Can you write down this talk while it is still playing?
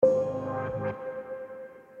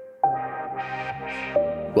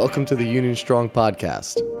Welcome to the Union Strong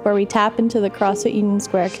podcast, where we tap into the CrossFit Union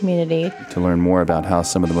Square community to learn more about how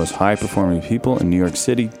some of the most high-performing people in New York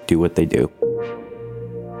City do what they do.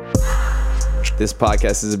 This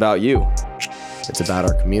podcast is about you. It's about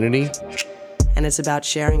our community. And it's about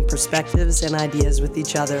sharing perspectives and ideas with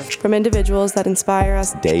each other. From individuals that inspire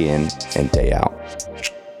us Day in and day out.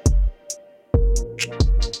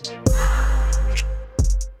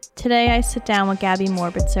 Today, I sit down with Gabby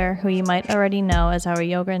Morbitzer, who you might already know as our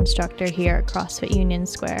yoga instructor here at CrossFit Union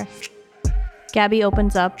Square. Gabby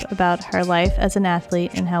opens up about her life as an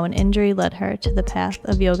athlete and how an injury led her to the path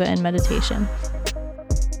of yoga and meditation.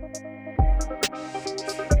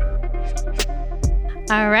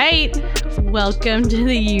 All right, welcome to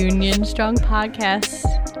the Union Strong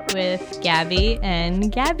podcast with Gabby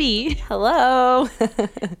and Gabby. Hello.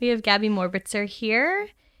 We have Gabby Morbitzer here.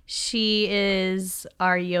 She is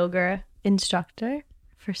our yoga instructor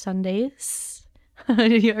for Sundays,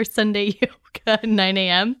 or Sunday yoga at 9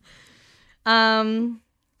 a.m.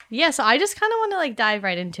 So I just kind of want to dive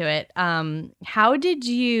right into it. How did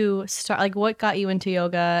you start? What got you into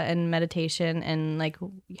yoga and meditation, and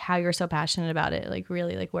how you're so passionate about it?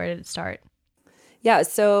 Where did it start? Yeah,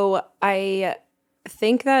 so I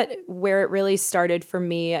think that where it really started for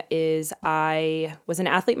me is I was an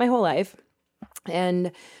athlete my whole life.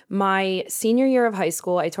 And my senior year of high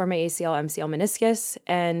school, I tore my ACL, MCL, meniscus,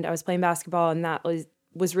 and I was playing basketball, and that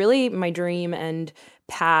was really my dream and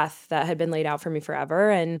path that had been laid out for me forever.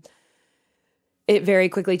 And it very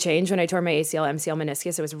quickly changed when I tore my ACL, MCL,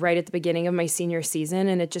 meniscus. It was right at the beginning of my senior season,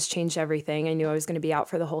 and it just changed everything. I knew I was going to be out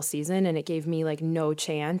for the whole season, and it gave me no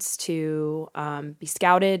chance to be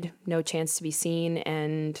scouted, no chance to be seen,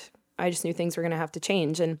 and I just knew things were going to have to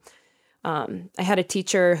change. And I had a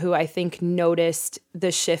teacher who I think noticed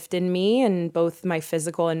the shift in me and both my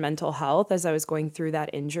physical and mental health as I was going through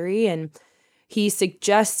that injury. And he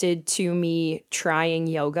suggested to me trying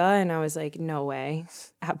yoga. And I was like, no way,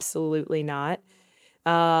 absolutely not.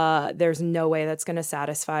 There's no way that's going to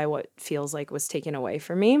satisfy what feels like was taken away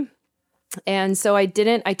from me. And so I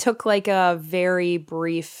took a very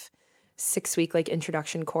brief 6-week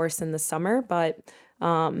introduction course in the summer, but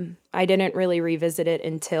I didn't really revisit it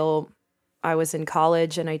until I was in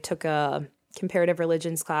college, and I took a comparative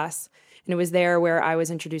religions class, and it was there where I was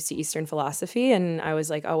introduced to Eastern philosophy, and I was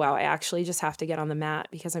like, oh wow, I actually just have to get on the mat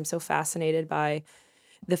because I'm so fascinated by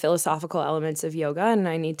the philosophical elements of yoga, and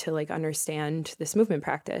I need to understand this movement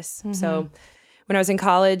practice. Mm-hmm. So when I was in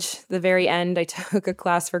college, the very end, I took a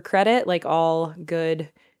class for credit, like all good,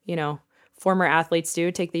 former athletes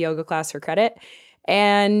do, take the yoga class for credit.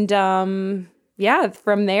 And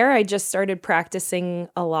from there, I just started practicing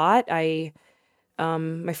a lot.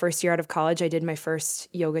 My first year out of college, I did my first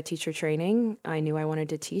yoga teacher training. I knew I wanted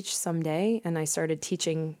to teach someday, and I started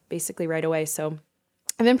teaching basically right away. So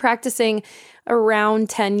I've been practicing around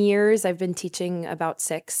 10 years. I've been teaching about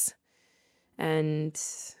 6. And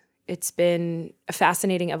it's been a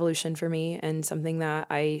fascinating evolution for me and something that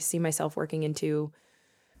I see myself working into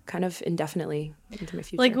kind of indefinitely into my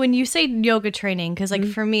future. When you say yoga training, because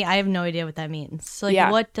for me, I have no idea what that means. So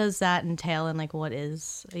what does that entail, and what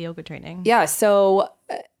is a yoga training? Yeah, so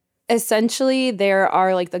essentially there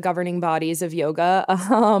are the governing bodies of yoga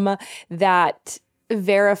that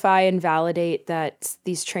verify and validate that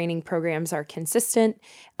these training programs are consistent,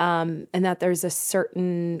 and that there's a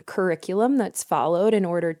certain curriculum that's followed in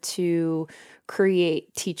order to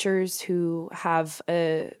create teachers who have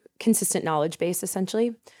a consistent knowledge base,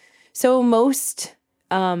 essentially. So most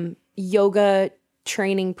yoga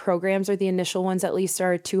training programs, or the initial ones at least,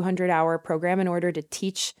 are a 200-hour program in order to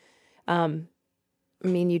teach.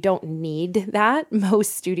 You don't need that.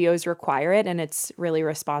 Most studios require it, and it's really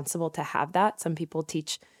responsible to have that. Some people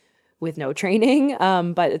teach with no training,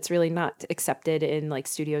 but it's really not accepted in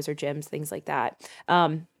studios or gyms, things like that.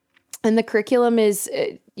 And the curriculum is,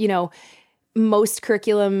 most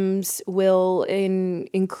curriculums will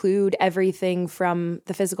include everything from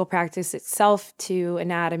the physical practice itself to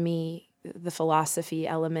anatomy, the philosophy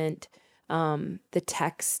element, the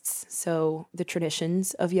texts, so the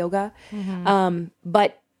traditions of yoga. Mm-hmm.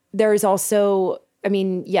 But there's also,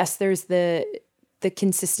 yes, there's the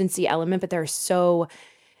consistency element, but there are so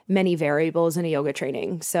many variables in a yoga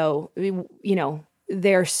training. So,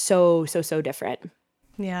 they're so different.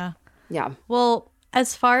 Yeah. Yeah. Well,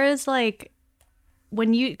 as far as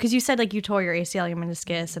because you said you tore your ACL, your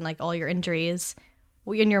meniscus, and all your injuries,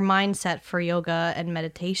 in your mindset for yoga and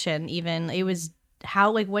meditation, even it was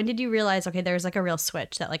how when did you realize, okay, there's a real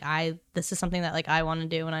switch that this is something that I want to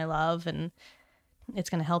do and I love and it's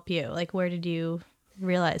going to help you? Where did you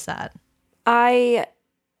realize that?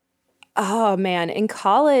 Oh man, in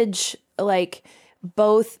college,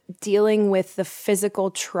 both dealing with the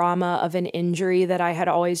physical trauma of an injury that I had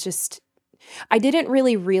always I didn't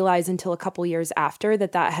really realize until a couple years after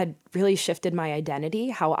that had really shifted my identity,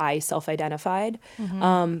 how I self-identified.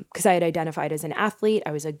 Because I had identified as an athlete.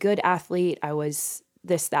 I was a good athlete. I was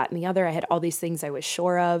this, that, and the other. I had all these things I was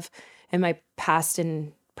sure of in my past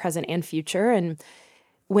and present and future. And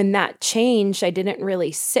when that changed, I didn't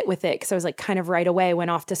really sit with it because I was like kind of right away went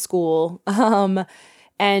off to school.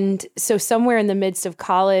 And so somewhere in the midst of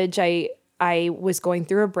college, I was going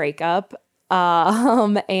through a breakup,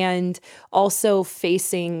 and also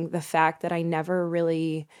facing the fact that I never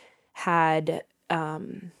really had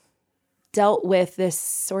dealt with this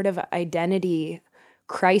sort of identity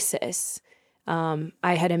crisis. I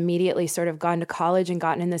had immediately sort of gone to college and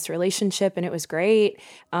gotten in this relationship, and it was great.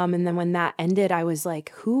 And then when that ended, I was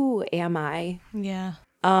like, who am I? Yeah.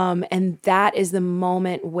 And that is the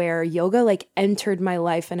moment where yoga like entered my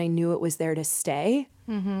life, and I knew it was there to stay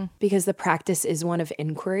because the practice is one of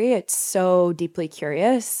inquiry. It's so deeply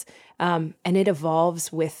curious, and it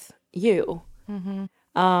evolves with you.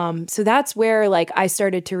 So that's where like I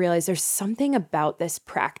started to realize there's something about this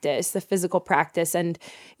practice, the physical practice, and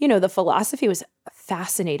the philosophy was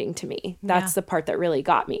fascinating to me. That's the part that really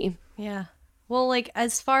got me. Yeah. Well, like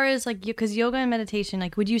as far as like because yoga and meditation,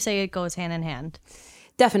 like would you say it goes hand in hand?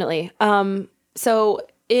 Definitely. So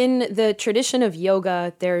in the tradition of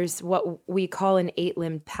yoga, there's what we call an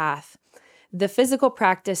 8-limbed path. The physical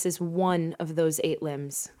practice is one of those 8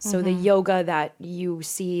 limbs. So the yoga that you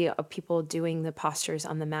see of people doing the postures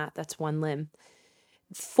on the mat, that's one limb.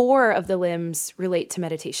 4 of the limbs relate to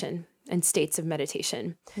meditation and states of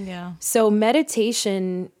meditation. Yeah. So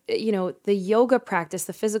meditation, the yoga practice,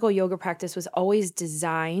 the physical yoga practice was always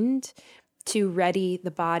designed to ready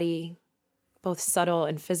the body, both subtle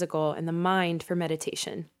and physical, and the mind for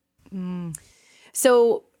meditation.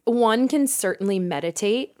 So one can certainly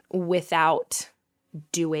meditate without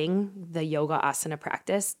doing the yoga asana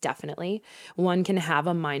practice, definitely. One can have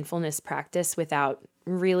a mindfulness practice without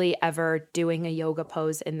really ever doing a yoga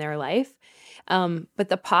pose in their life. But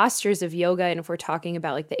the postures of yoga, and if we're talking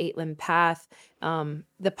about like the 8-limb path,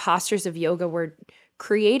 the postures of yoga were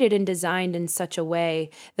created and designed in such a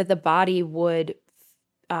way that the body would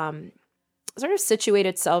sort of situate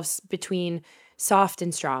itself between soft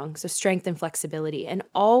and strong, so strength and flexibility, and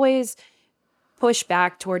always push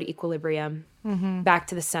back toward equilibrium, back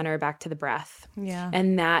to the center, back to the breath. Yeah.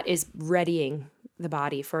 And that is readying the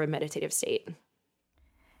body for a meditative state.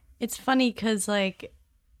 It's funny because like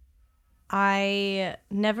I've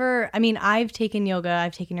taken yoga,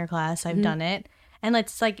 I've taken your class, I've done it. And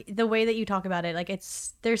it's like the way that you talk about it, like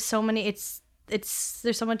there's so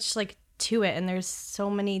much like to it, and there's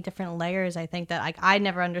so many different layers, I think, that like I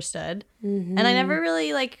never understood. And I never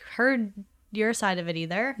really like heard your side of it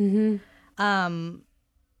either.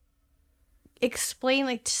 Explain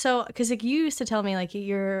like, so because like you used to tell me like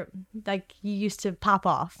you used to pop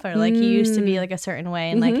off, or like you used to be like a certain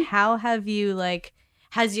way, and like how have you like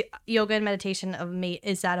has yoga and meditation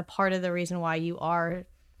is that a part of the reason why you are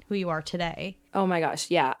who you are today? Oh my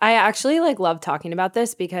gosh, yeah. I actually like love talking about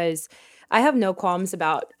this because I have no qualms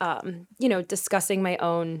about discussing my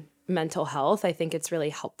own mental health. I think it's really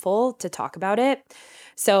helpful to talk about it.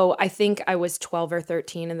 So I think I was 12 or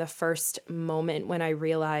 13 in the first moment when I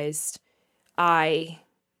realized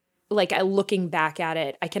looking back at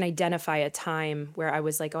it, I can identify a time where I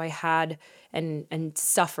was like, I had and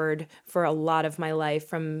suffered for a lot of my life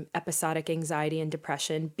from episodic anxiety and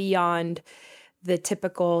depression beyond the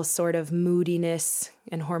typical sort of moodiness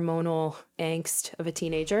and hormonal angst of a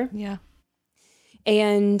teenager. Yeah.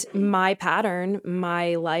 And my pattern,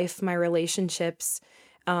 my life, my relationships,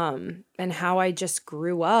 and how I just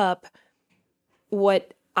grew up,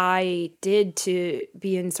 what I did to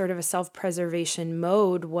be in sort of a self-preservation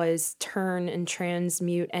mode was turn and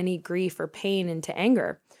transmute any grief or pain into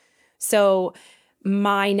anger. So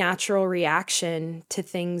my natural reaction to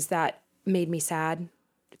things that made me sad,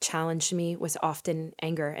 challenged me, was often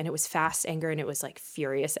anger, and it was fast anger, and it was like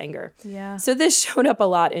furious anger. Yeah. So this showed up a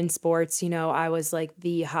lot in sports. I was like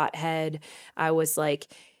the hothead. I was like,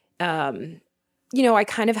 I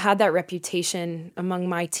kind of had that reputation among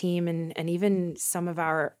my team and even some of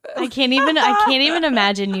our. I can't even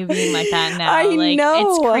imagine you being like that now. I know.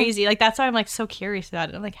 It's crazy. Like that's why I'm like so curious about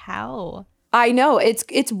it. I'm like, how? I know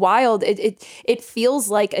it's wild. It feels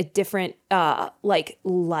like a different like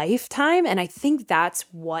lifetime, and I think that's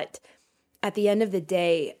what, at the end of the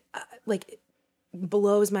day, like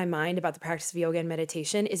blows my mind about the practice of yoga and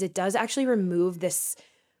meditation is it does actually remove this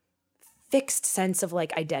fixed sense of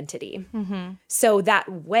like identity. So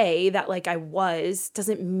that way that like I was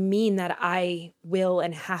doesn't mean that I will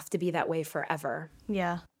and have to be that way forever.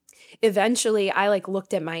 Yeah. Eventually I like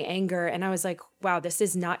looked at my anger and I was like, wow, this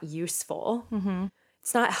is not useful.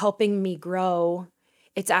 It's not helping me grow.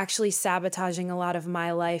 It's actually sabotaging a lot of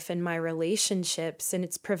my life and my relationships, and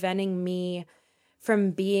it's preventing me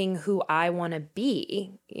from being who I want to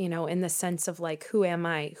be, you know, in the sense of like, who am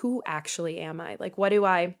I? Who actually am I? Like, what do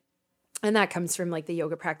I, and that comes from like the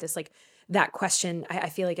yoga practice, like that question. I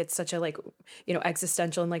feel like it's such a like, you know,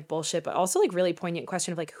 existential and like bullshit, but also like really poignant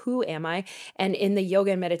question of like, who am I? And in the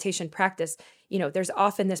yoga and meditation practice, you know, there's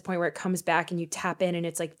often this point where it comes back and you tap in and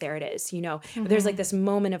it's like, there it is, you know, there's like this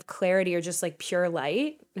moment of clarity or just like pure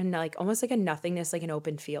light and like almost like a nothingness, like an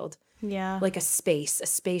open field. Yeah. Like a space, a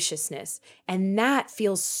spaciousness. And that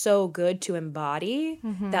feels so good to embody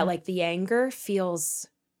that like the anger feels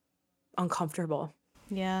uncomfortable.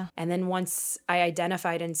 Yeah. And then once I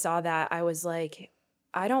identified and saw that, I was like,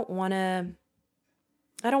 I don't want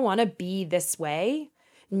to be this way.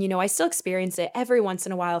 And, you know, I still experience it every once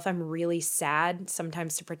in a while. If I'm really sad,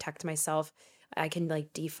 sometimes to protect myself, I can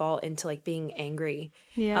like default into like being angry.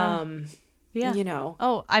 Yeah. Yeah. You know.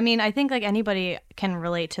 Oh, I mean, I think like anybody can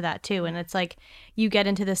relate to that too. And it's like you get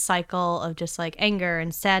into this cycle of just like anger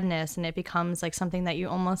and sadness, and it becomes like something that you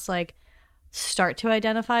almost like start to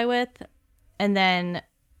identify with. And then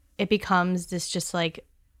it becomes this just like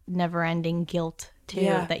never ending guilt too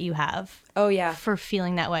that you have. Oh, yeah. For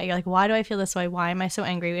feeling that way. You're like, why do I feel this way? Why am I so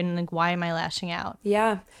angry? And like, why am I lashing out?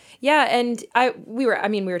 Yeah. Yeah. And we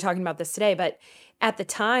were talking about this today, but at the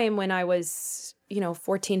time when I was, you know,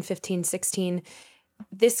 14, 15, 16,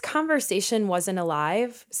 this conversation wasn't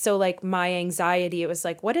alive. So like my anxiety, it was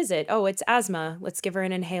like, what is it? Oh, it's asthma. Let's give her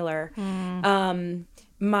an inhaler.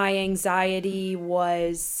 My anxiety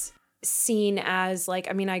was seen as like,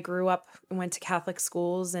 I mean, I grew up and went to Catholic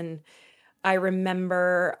schools, and I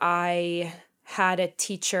remember I had a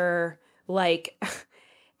teacher like,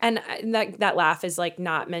 and that laugh is like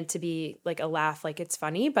not meant to be like a laugh, like it's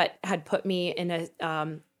funny, but had put me in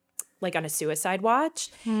a, like on a suicide watch.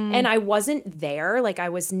 And I wasn't there. Like I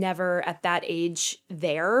was never at that age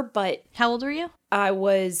there, but How old were you? I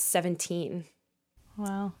was 17,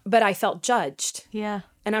 Wow. but I felt judged. Yeah.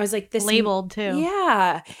 And I was like, this Labeled too.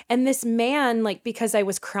 Yeah. And this man, like, because I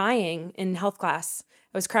was crying in health class,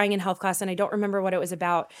 and I don't remember what it was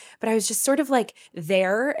about, but I was just sort of like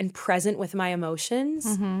there and present with my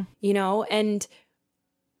emotions, you know, and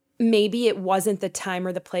maybe it wasn't the time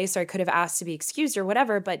or the place, or I could have asked to be excused or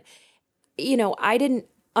whatever, but you know, I didn't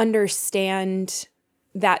understand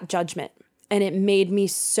that judgment, and it made me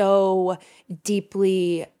so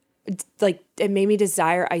deeply, like, it made me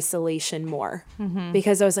desire isolation more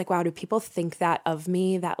because I was like, wow, do people think that of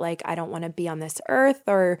me, that like, I don't want to be on this earth,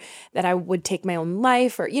 or that I would take my own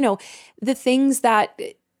life, or, you know, the things that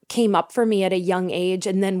came up for me at a young age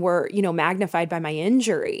and then were, you know, magnified by my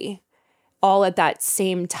injury all at that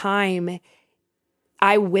same time.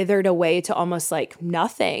 I withered away to almost like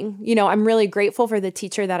nothing. You know, I'm really grateful for the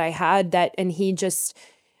teacher that I had and he just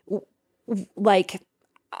like,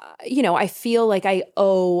 you know, I feel like I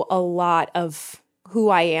owe a lot of who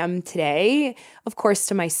I am today, of course,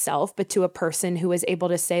 to myself, but to a person who was able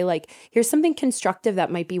to say like, here's something constructive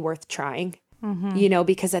that might be worth trying, you know,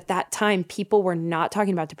 because at that time, people were not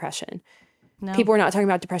talking about depression. No. People were not talking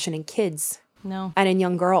about depression in kids No. and in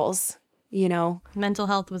young girls, you know. Mental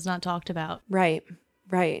health was not talked about. Right.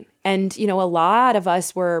 Right. And, you know, a lot of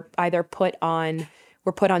us were either put on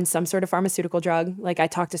some sort of pharmaceutical drug. Like I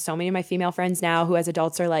talk to so many of my female friends now who as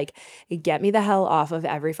adults are like, get me the hell off of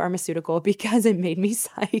every pharmaceutical because it made me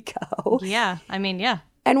psycho. Yeah. I mean, yeah.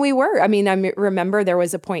 And we were. I mean, I remember there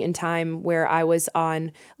was a point in time where I was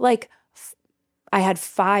on like, I had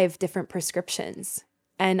 5 different prescriptions.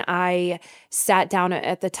 And I sat down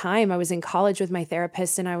at the time, I was in college with my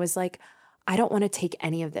therapist, and I was like, I don't want to take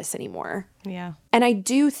any of this anymore. Yeah. And I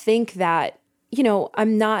do think that, you know,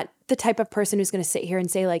 I'm not the type of person who's going to sit here and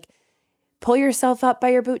say like, pull yourself up by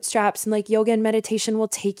your bootstraps and like yoga and meditation will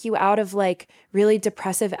take you out of like really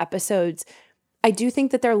depressive episodes. I do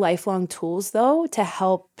think that they're lifelong tools though, to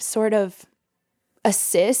help sort of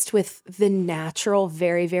assist with the natural,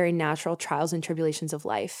 very, very natural trials and tribulations of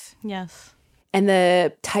life. Yes. And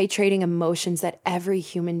the titrating emotions that every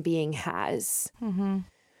human being has.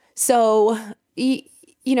 So, you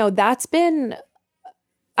know, that's been,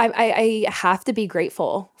 I have to be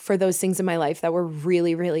grateful for those things in my life that were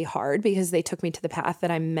really, really hard because they took me to the path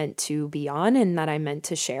that I'm meant to be on and that I'm meant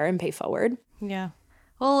to share and pay forward. Yeah.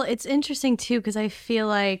 Well, it's interesting too, because I feel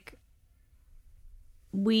like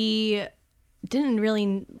we weren't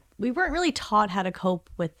really taught how to cope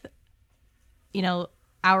with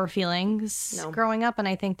our feelings growing up. And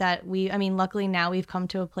I think that luckily now we've come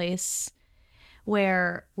to a place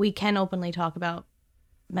where we can openly talk about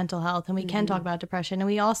mental health and we can talk about depression. And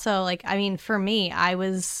we also for me,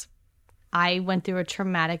 I went through a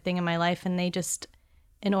traumatic thing in my life, and they just,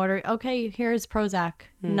 here's Prozac,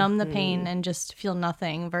 numb the pain and just feel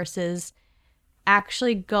nothing, versus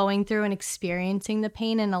actually going through and experiencing the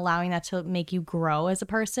pain and allowing that to make you grow as a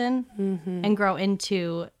person and grow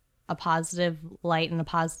into a positive light and a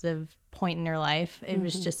positive point in your life. It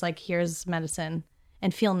was just here's medicine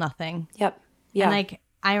and feel nothing. Yep. Yeah. And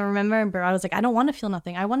I remember I was I don't want to feel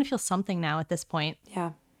nothing. I want to feel something now at this point.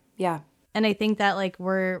 Yeah. Yeah. And I think that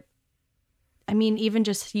even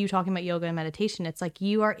just you talking about yoga and meditation, it's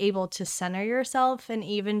you are able to center yourself and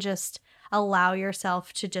even just allow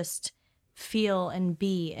yourself to just feel and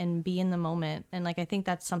be in the moment. And I think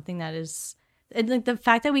that's something that is, the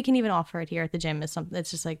fact that we can even offer it here at the gym is something that's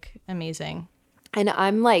just amazing. And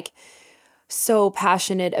I'm so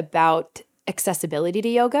passionate about accessibility to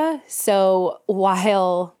yoga. So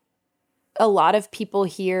while a lot of people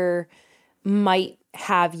here might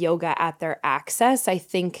have yoga at their access, I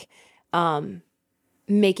think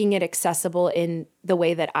making it accessible in the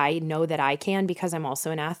way that I know that I can, because I'm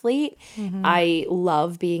also an athlete. I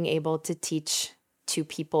love being able to teach to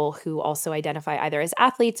people who also identify either as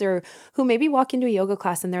athletes or who maybe walk into a yoga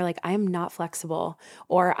class and they're I am not flexible,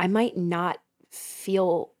 or I might not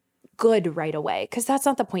feel good right away. Because that's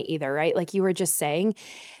not the point either, right? Like you were just saying,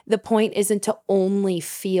 the point isn't to only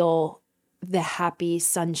feel the happy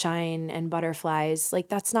sunshine and butterflies.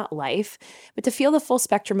 That's not life, but to feel the full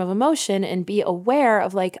spectrum of emotion and be aware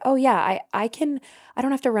of oh yeah, I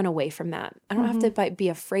don't have to run away from that. I don't have to be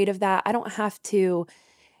afraid of that. I don't have to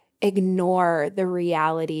ignore the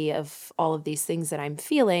reality of all of these things that I'm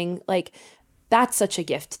feeling. That's such a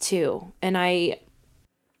gift too. And I'm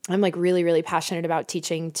really, really passionate about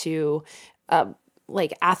teaching to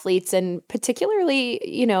athletes, and particularly,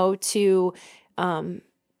 to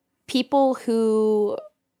people who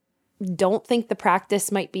don't think the practice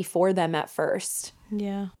might be for them at first.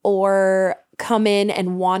 Yeah. Or come in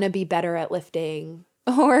and want to be better at lifting,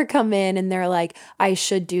 or come in and they're I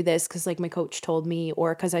should do this because my coach told me,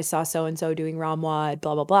 or because I saw so-and-so doing Ramwad,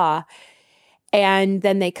 blah, blah, blah. And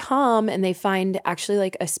then they come and they find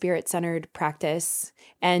actually a spirit-centered practice.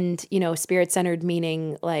 And, spirit-centered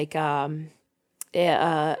meaning a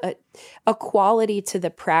quality to the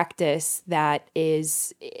practice that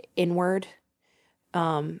is inward.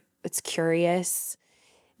 It's curious,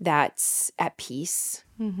 that's at peace,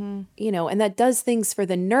 and that does things for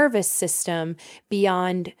the nervous system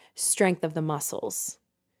beyond strength of the muscles.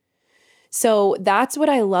 So that's what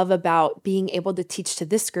I love about being able to teach to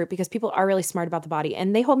this group, because people are really smart about the body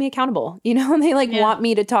and they hold me accountable, and they want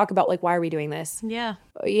me to talk about why are we doing this? Yeah.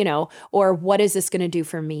 Or what is this going to do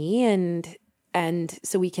for me? And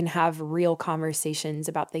so we can have real conversations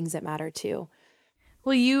about things that matter too.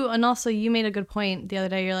 Well, you made a good point the other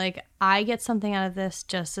day. You're I get something out of this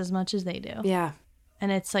just as much as they do. Yeah.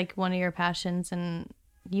 And it's one of your passions, and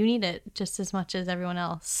you need it just as much as everyone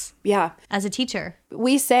else. Yeah. As a teacher.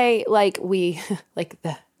 We say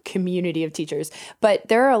the community of teachers, but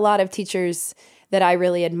there are a lot of teachers that I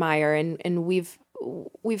really admire. And we've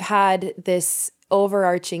had this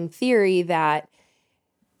overarching theory that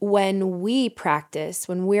when we practice,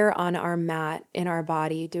 when we're on our mat in our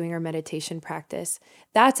body doing our meditation practice,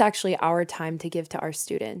 that's actually our time to give to our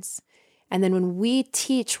students. And then when we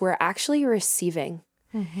teach, we're actually receiving.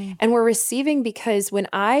 And we're receiving because when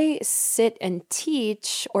I sit and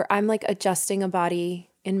teach, or I'm adjusting a body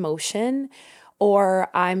in motion, or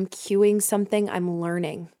I'm cueing something, I'm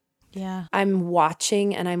learning. Yeah. I'm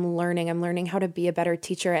watching and I'm learning. I'm learning how to be a better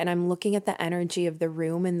teacher, and I'm looking at the energy of the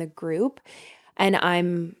room and the group. And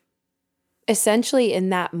I'm essentially in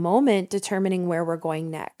that moment determining where we're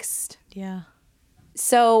going next. Yeah.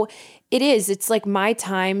 So it's my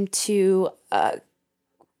time to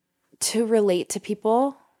relate to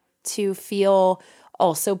people, to feel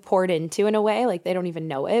also poured into in a way, they don't even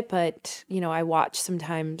know it. But, I watch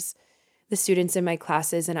sometimes the students in my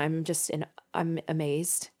classes and I'm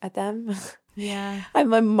amazed at them. Yeah. I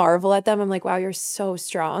marvel at them. I'm wow, you're so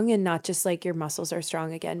strong. And not just your muscles are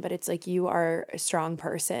strong again, but it's you are a strong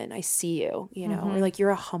person. I see you, or you're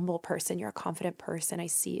a humble person. You're a confident person. I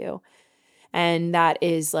see you. And that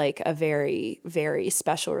is a very, very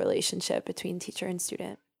special relationship between teacher and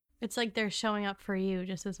student. It's they're showing up for you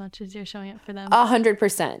just as much as you're showing up for them.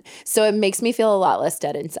 100%. So it makes me feel a lot less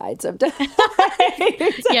dead inside sometimes.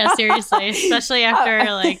 Yeah, seriously. Especially after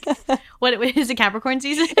what is it, Capricorn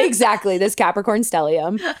season? Exactly. This Capricorn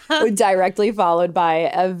stellium, directly followed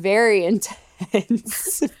by a very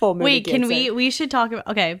intense full moon. Wait, can we should talk about,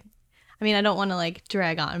 okay. I mean, I don't want to like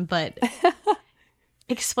drag on, but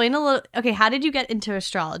explain a little. Okay, how did you get into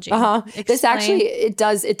astrology? This actually, it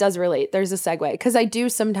does relate. There's a segue because I do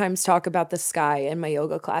sometimes talk about the sky in my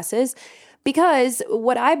yoga classes because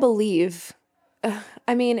what I believe,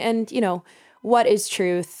 and what is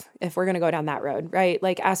truth if we're going to go down that road, right?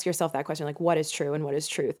 Like ask yourself that question, like what is true and what is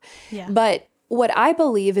truth? Yeah. But what I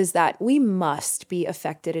believe is that we must be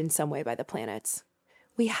affected in some way by the planets.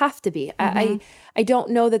 We have to be. I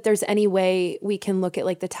don't know that there's any way we can look at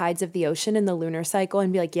like the tides of the ocean and the lunar cycle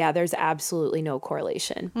and be like, yeah, there's absolutely no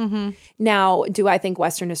correlation. Now, do I think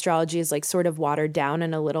Western astrology is like sort of watered down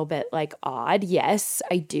and a little bit like odd? Yes,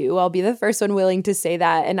 I do. I'll be the first one willing to say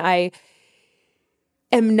that. And I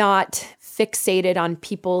am not fixated on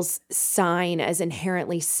people's sign as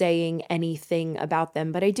inherently saying anything about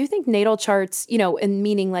them. But I do think natal charts, and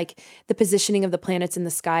meaning like the positioning of the planets in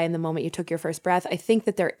the sky in the moment you took your first breath, I think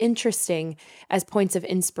that they're interesting as points of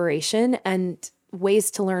inspiration and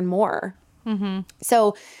ways to learn more.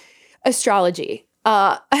 So astrology.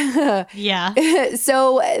 Yeah.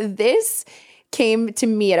 So this came to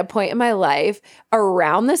me at a point in my life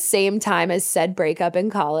around the same time as said breakup in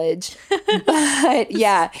college. But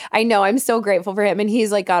yeah, I know I'm so grateful for him and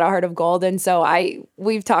he's like got a heart of gold. And so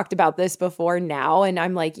we've talked about this before now. And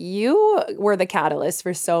I'm like, you were the catalyst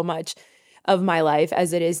for so much of my life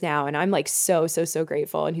as it is now. And I'm like, so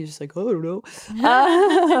grateful. And he's just like, oh, I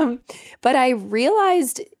don't know. But I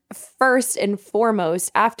realized first and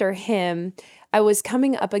foremost after him, I was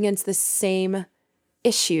coming up against the same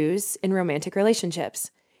issues in romantic relationships.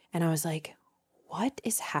 And I was like, what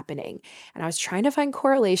is happening? And I was trying to find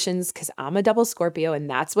correlations because I'm a double Scorpio and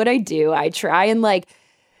that's what I do. I try and like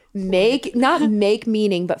not make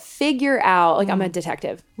meaning, but figure out, like I'm a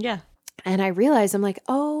detective. Yeah. And I realized I'm like,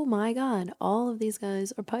 oh my God, all of these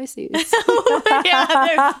guys are Pisces. Yeah,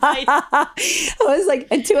 they're Pisces. I was like,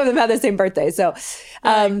 and two of them had the same birthday. So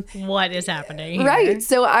what is happening here? Right.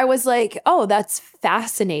 So I was like, oh, that's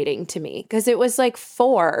fascinating to me because it was like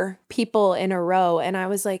 4 people in a row. And I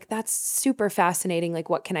was like, that's super fascinating. Like,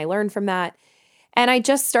 what can I learn from that? And I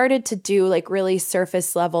just started to do like really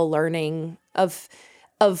surface level learning of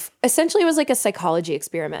essentially it was like a psychology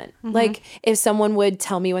experiment. Like if someone would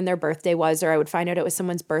tell me when their birthday was, or I would find out it was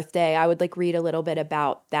someone's birthday, I would like read a little bit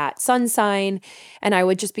about that sun sign and I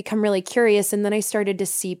would just become really curious. And then I started to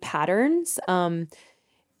see patterns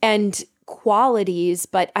and qualities,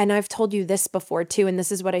 and I've told you this before too, and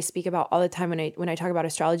this is what I speak about all the time when I talk about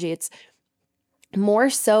astrology. It's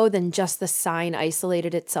more so than just the sign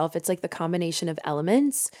isolated itself. It's like the combination of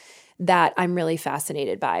elements that I'm really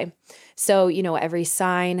fascinated by. So, every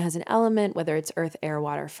sign has an element, whether it's earth, air,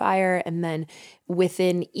 water, fire, and then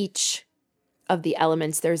within each of the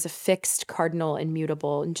elements, there's a fixed, cardinal, and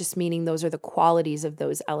mutable, and just meaning those are the qualities of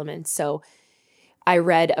those elements. So I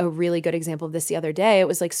read a really good example of this the other day. It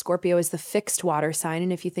was like Scorpio is the fixed water sign.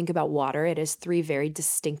 And if you think about water, it is 3 very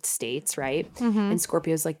distinct states, right? And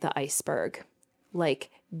Scorpio is like the iceberg, like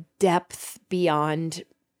depth beyond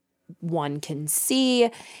one can see,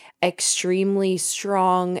 extremely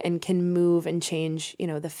strong, and can move and change,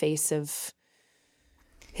 the face of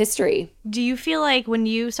history. Do you feel like when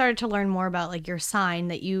you started to learn more about like your sign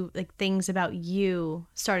that you like things about you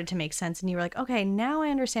started to make sense and you were like, okay, now I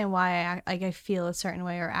understand why I feel a certain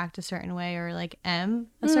way or act a certain way or like am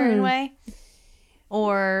a certain way?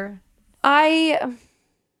 Or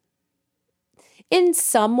in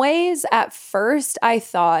some ways, at first, I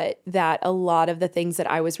thought that a lot of the things that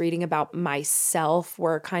I was reading about myself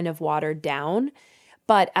were kind of watered down.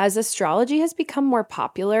 But as astrology has become more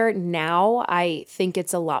popular, now I think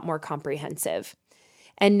it's a lot more comprehensive.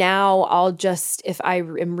 And now I'll just, if I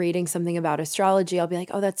am reading something about astrology, I'll be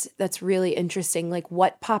like, oh, that's really interesting. Like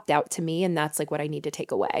what popped out to me, and that's like what I need to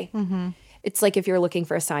take away. It's like if you're looking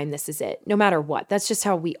for a sign, this is it. No matter what. That's just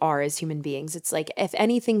how we are as human beings. It's like if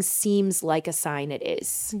anything seems like a sign, it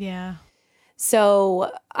is. Yeah.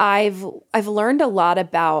 So I've learned a lot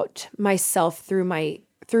about myself through my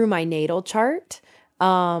natal chart.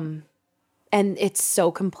 And it's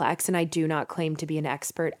so complex, and I do not claim to be an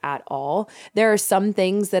expert at all. There are some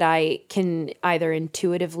things that I can either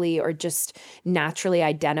intuitively or just naturally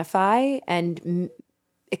identify and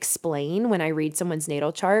explain when I read someone's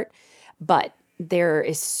natal chart. But there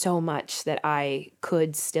is so much that I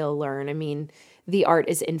could still learn. I mean, the art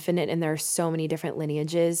is infinite and there are so many different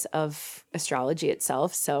lineages of astrology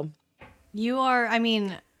itself. So you are,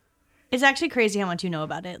 it's actually crazy how much you know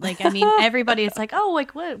about it. Like, everybody is like, oh,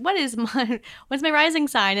 like what's my rising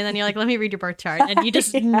sign? And then you're like, let me read your birth chart. And you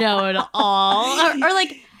just know it all. Or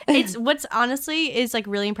like, it's what's honestly is like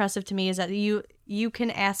really impressive to me is that you you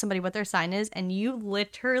can ask somebody what their sign is, and you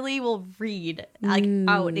literally will read like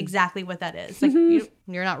out exactly what that is. Like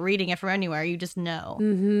you're not reading it from anywhere. You just know,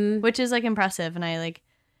 which is like impressive. And I like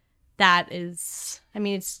that is, I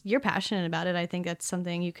mean, you're passionate about it. I think that's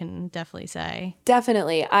something you can definitely say.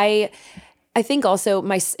 Definitely. I think also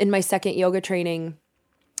in my second yoga training,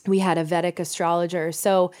 we had a Vedic astrologer.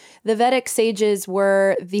 So the Vedic sages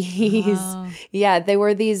were these, they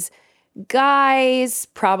were these guys,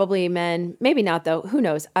 probably men, maybe not though. Who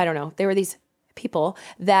knows? I don't know. They were these people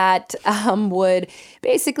that would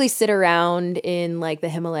basically sit around in like the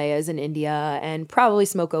Himalayas in India and probably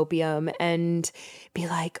smoke opium and be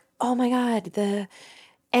like, oh my God, the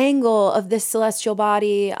angle of this celestial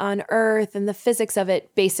body on Earth and the physics of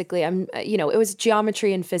it. Basically, it was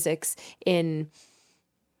geometry and physics in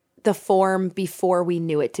the form before we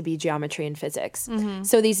knew it to be geometry and physics.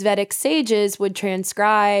 So these Vedic sages would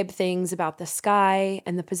transcribe things about the sky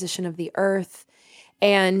and the position of the earth.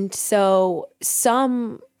 And so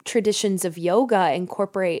some traditions of yoga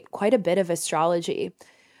incorporate quite a bit of astrology.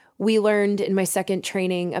 We learned in my second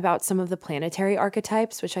training about some of the planetary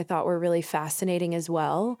archetypes, which I thought were really fascinating as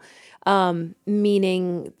well,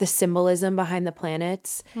 meaning the symbolism behind the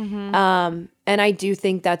planets. And I do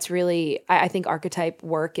think that's really, I think archetype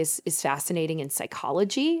work is fascinating in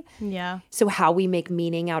psychology. Yeah. So how we make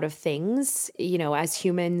meaning out of things, as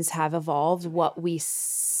humans have evolved,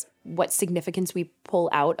 what significance we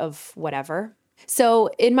pull out of whatever.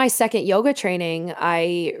 So in my second yoga training,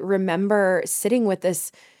 I remember sitting with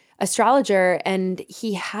this astrologer, and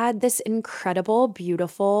he had this incredible,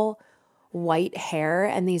 beautiful white hair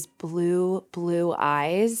and these blue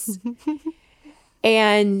eyes.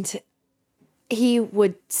 And he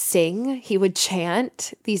would sing, he would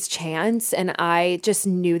chant these chants, and I just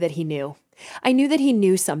knew that he knew. I knew that he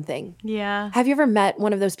knew something. Yeah. Have you ever met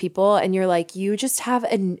one of those people and you're like, you just have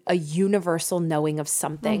a universal knowing of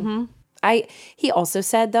something? He also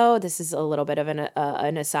said, though, this is a little bit of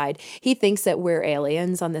an aside, he thinks that we're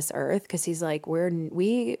aliens on this earth because he's like,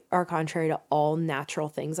 we are contrary to all natural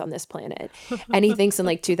things on this planet. And he thinks in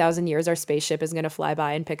like 2,000 years, our spaceship is going to fly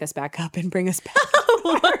by and pick us back up and bring us back.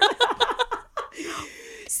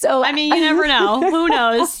 So, I mean, you never know. Who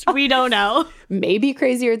knows? We don't know. Maybe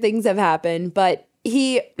crazier things have happened, but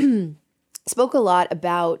he spoke a lot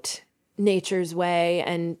about nature's way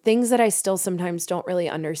and things that I still sometimes don't really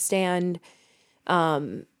understand.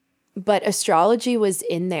 But astrology was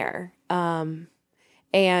in there. And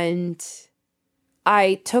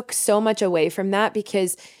I took so much away from that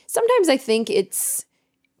because sometimes I think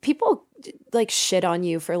people like shit on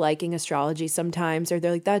you for liking astrology sometimes, or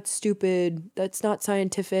they're like, that's stupid. That's not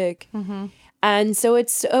scientific. And so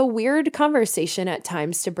it's a weird conversation at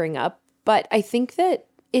times to bring up, but I think that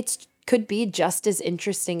could be just as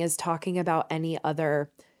interesting as talking about any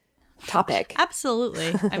other topic.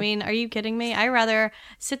 Absolutely. I mean, are you kidding me? I rather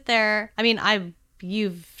sit there. I mean,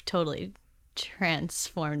 you've totally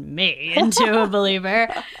transformed me into a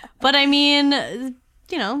believer. But I mean,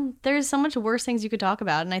 there's so much worse things you could talk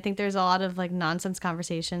about. And I think there's a lot of like nonsense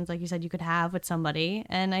conversations, like you said, you could have with somebody.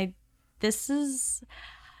 And I think this is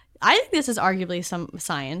arguably some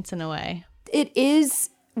science in a way. It is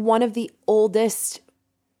one of the oldest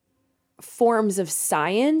forms of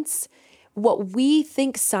science. What we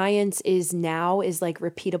think science is now is like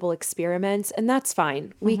repeatable experiments, and that's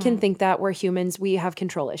fine. We can think that. We're humans. We have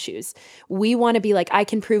control issues. We want to be like, I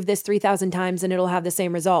can prove this 3,000 times and it'll have the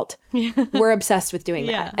same result. We're obsessed with doing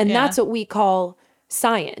that. And that's what we call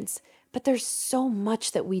science. But there's so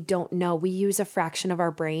much that we don't know. We use a fraction of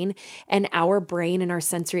our brain, and our brain and our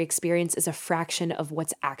sensory experience is a fraction of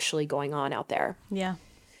what's actually going on out there. Yeah.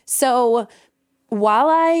 So while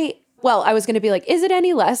I was going to be like, is it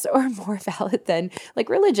any less or more valid than like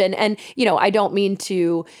religion? And, I don't mean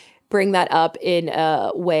to bring that up in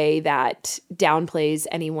a way that downplays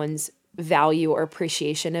anyone's value or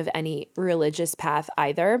appreciation of any religious path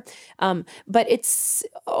either. But it's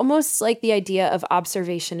almost like the idea of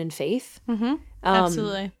observation and faith.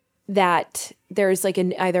 Absolutely. That there's like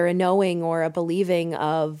either a knowing or a believing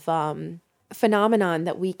of phenomenon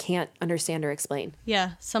that we can't understand or explain.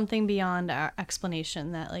 Yeah, something beyond our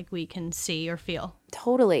explanation that like we can see or feel.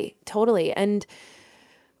 Totally. And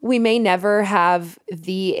we may never have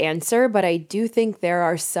the answer, but I do think there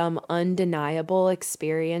are some undeniable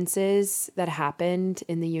experiences that happened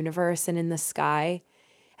in the universe and in the sky,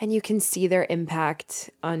 and you can see their impact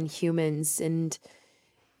on humans, and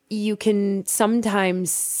you can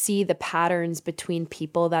sometimes see the patterns between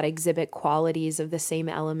people that exhibit qualities of the same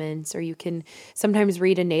elements, or you can sometimes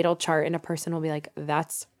read a natal chart and a person will be like,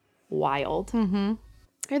 that's wild.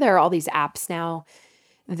 Or there are all these apps now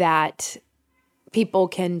that people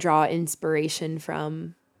can draw inspiration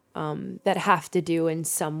from that have to do in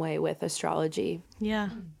some way with astrology. Yeah.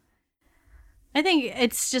 I think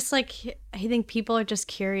it's just like, I think people are just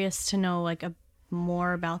curious to know like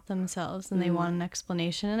more about themselves and they want an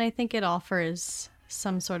explanation. And I think it offers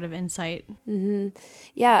some sort of insight. Mm-hmm.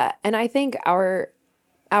 Yeah. And I think our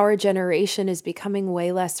generation is becoming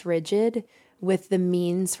way less rigid with the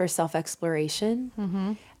means for self-exploration.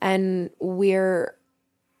 Mm-hmm. And we're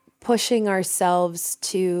pushing ourselves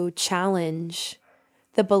to challenge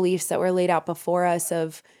the beliefs that were laid out before us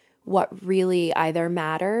of what really either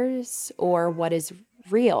matters or what is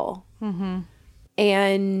real. Mm-hmm.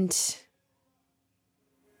 And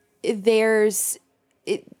there's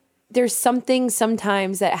something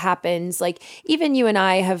sometimes that happens, like even you and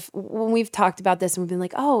I have, when we've talked about this and we've been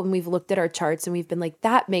like, oh, and we've looked at our charts and we've been like,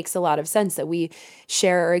 that makes a lot of sense that we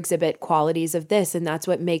share or exhibit qualities of this. And that's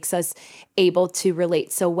what makes us able to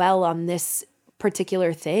relate so well on this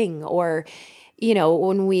particular thing. Or, you know,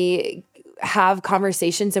 when we have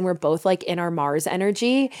conversations and we're both like in our Mars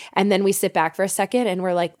energy and then we sit back for a second and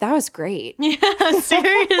we're like, that was great. Yeah,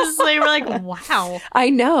 seriously. We're like, wow. I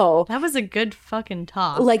know. That was a good fucking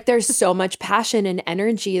talk. Like there's so much passion and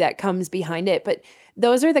energy that comes behind it. But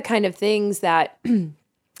those are the kind of things that,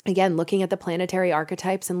 again, looking at the planetary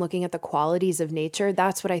archetypes and looking at the qualities of nature,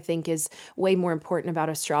 that's what I think is way more important about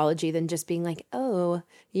astrology than just being like, oh,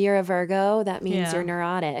 you're a Virgo, that means you're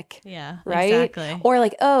neurotic. Yeah, right? exactly. Or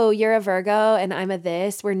like, oh, you're a Virgo and I'm a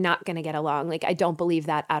this, we're not going to get along. Like, I don't believe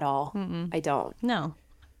that at all. I don't. No.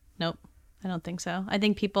 Nope. I don't think so. I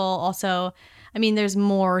think people also, I mean, there's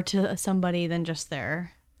more to somebody than just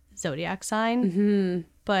their zodiac sign. Mm-hmm.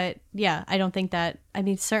 But yeah, I don't think that, I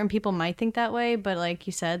mean, certain people might think that way, but like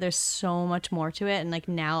you said, there's so much more to it. And like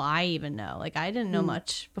now I even know, like I didn't know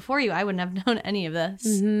much before you. I wouldn't have known any of this.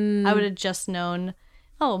 Mm-hmm. I would have just known,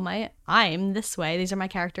 oh, I'm this way. These are my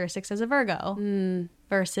characteristics as a Virgo.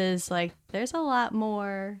 Versus like, there's a lot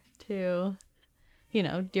more to, you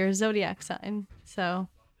know, your zodiac sign. So.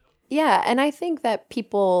 Yeah. And I think that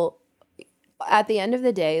people, at the end of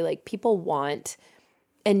the day, like people want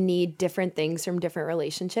and need different things from different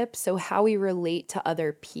relationships. So how we relate to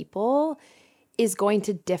other people is going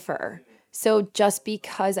to differ. So just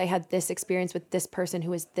because I had this experience with this person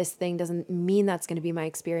who is this thing doesn't mean that's going to be my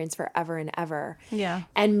experience forever and ever. Yeah.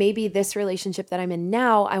 And maybe this relationship that I'm in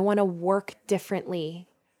now, I want to work differently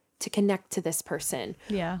to connect to this person.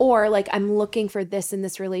 Yeah. Or like I'm looking for this in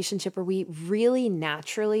this relationship where we really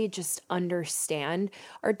naturally just understand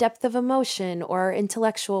our depth of emotion or our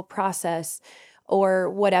intellectual process or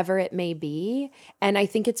whatever it may be. And I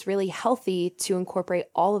think it's really healthy to incorporate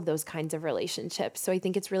all of those kinds of relationships. So I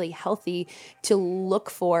think it's really healthy to look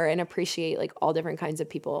for and appreciate like all different kinds of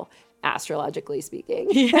people, astrologically speaking.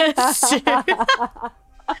 Yes.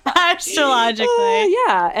 Astrologically.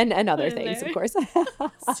 Yeah. And other things, of course.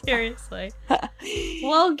 Seriously.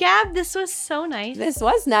 Well, Gab, this was so nice. This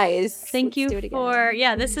was nice. Thank you for,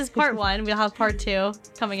 this is part 1. We'll have part 2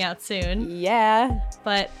 coming out soon. Yeah.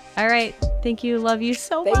 But all right. Thank you. Love you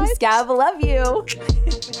so much. Thanks, Gab. Love you.